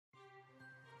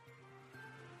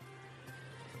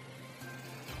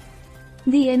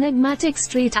The enigmatic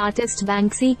street artist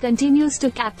Banksy continues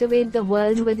to captivate the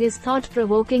world with his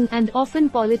thought-provoking and often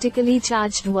politically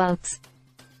charged works.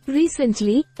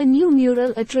 Recently, a new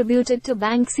mural attributed to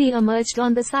Banksy emerged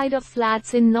on the side of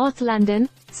flats in North London,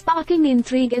 sparking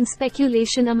intrigue and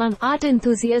speculation among art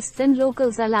enthusiasts and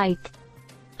locals alike.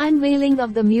 Unveiling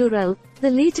of the mural.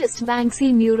 The latest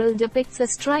Banksy mural depicts a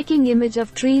striking image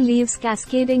of tree leaves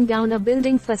cascading down a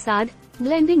building facade,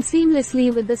 blending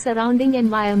seamlessly with the surrounding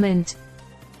environment.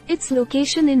 Its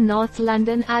location in North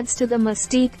London adds to the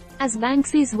mystique, as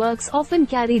Banksy's works often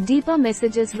carry deeper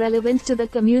messages relevant to the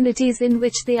communities in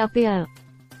which they appear.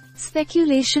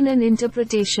 Speculation and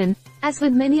interpretation. As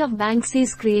with many of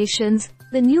Banksy's creations,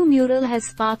 the new mural has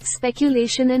sparked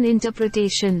speculation and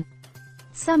interpretation.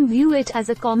 Some view it as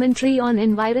a commentary on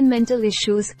environmental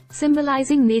issues,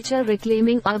 symbolizing nature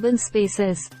reclaiming urban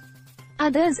spaces.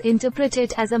 Others interpret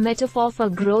it as a metaphor for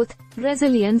growth,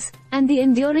 resilience, and the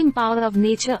enduring power of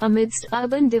nature amidst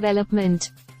urban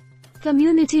development.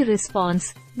 Community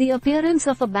response. The appearance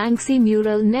of a Banksy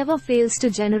mural never fails to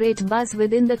generate buzz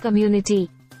within the community.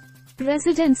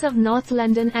 Residents of North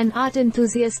London and art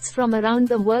enthusiasts from around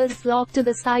the world flock to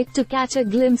the site to catch a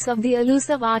glimpse of the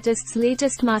elusive artist's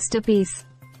latest masterpiece.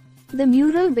 The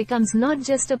mural becomes not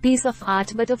just a piece of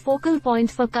art but a focal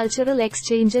point for cultural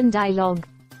exchange and dialogue.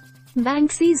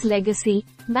 Banksy's legacy.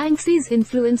 Banksy's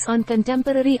influence on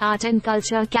contemporary art and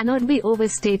culture cannot be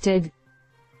overstated.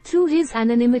 Through his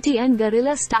anonymity and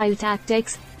guerrilla-style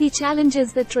tactics, he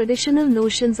challenges the traditional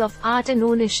notions of art and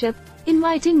ownership,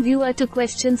 inviting viewer to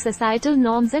question societal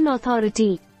norms and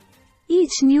authority.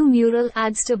 Each new mural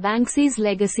adds to Banksy's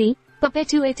legacy,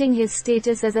 perpetuating his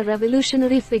status as a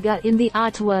revolutionary figure in the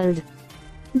art world.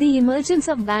 The emergence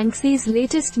of Banksy's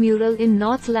latest mural in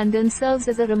North London serves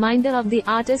as a reminder of the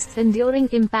artist's enduring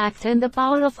impact and the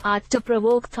power of art to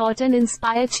provoke thought and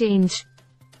inspire change.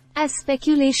 As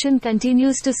speculation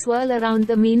continues to swirl around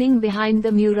the meaning behind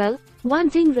the mural, one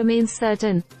thing remains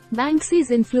certain: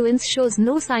 Banksy's influence shows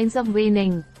no signs of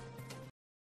waning.